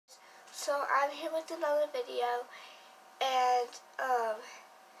So I'm here with another video, and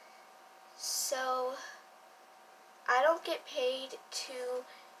so I don't get paid to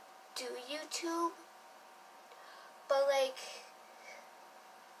do YouTube, but like,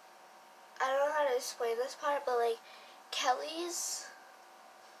 I don't know how to explain this part, but like Kelly's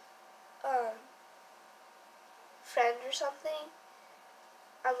friend or something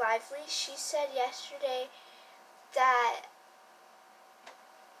on Lively, she said yesterday that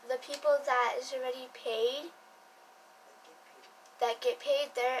the people that is already paid, that get paid,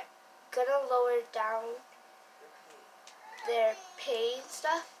 they're gonna lower down their pay and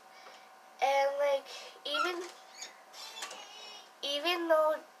stuff. And like, even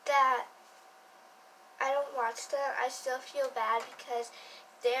though that I don't watch them, I still feel bad because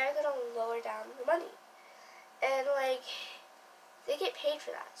they're gonna lower down the money. And like, they get paid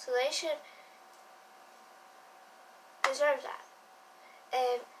for that, so they should deserve that.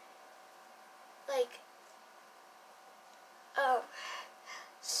 And like,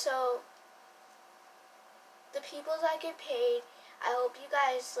 so the people that get paid, I hope you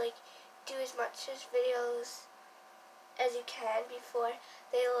guys like do as much as videos as you can before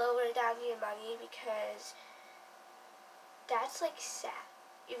they lower down your money, because that's like sad.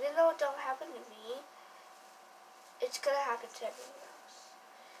 Even though it don't happen to me, it's gonna happen to everyone else.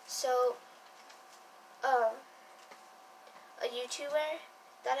 So, a YouTuber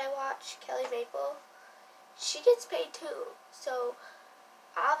that I watch, Kelly Maple, she gets paid too. So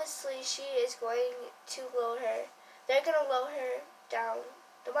obviously she is going to they're gonna lower down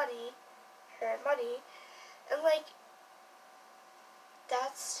the money, her money, and like,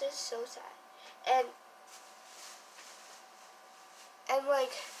 that's just so sad. And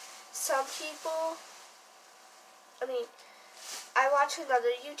like, some people, I watch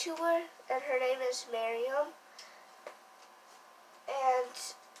another YouTuber, and her name is Miriam, and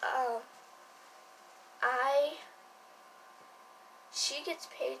she gets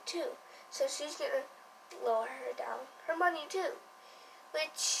paid too, so she's gonna lower her down her money too,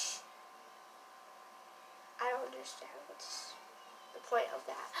 which I don't understand what's the point of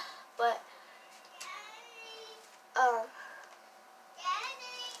that. But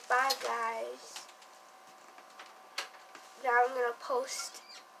bye guys. Now I'm gonna post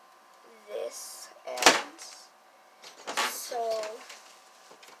this.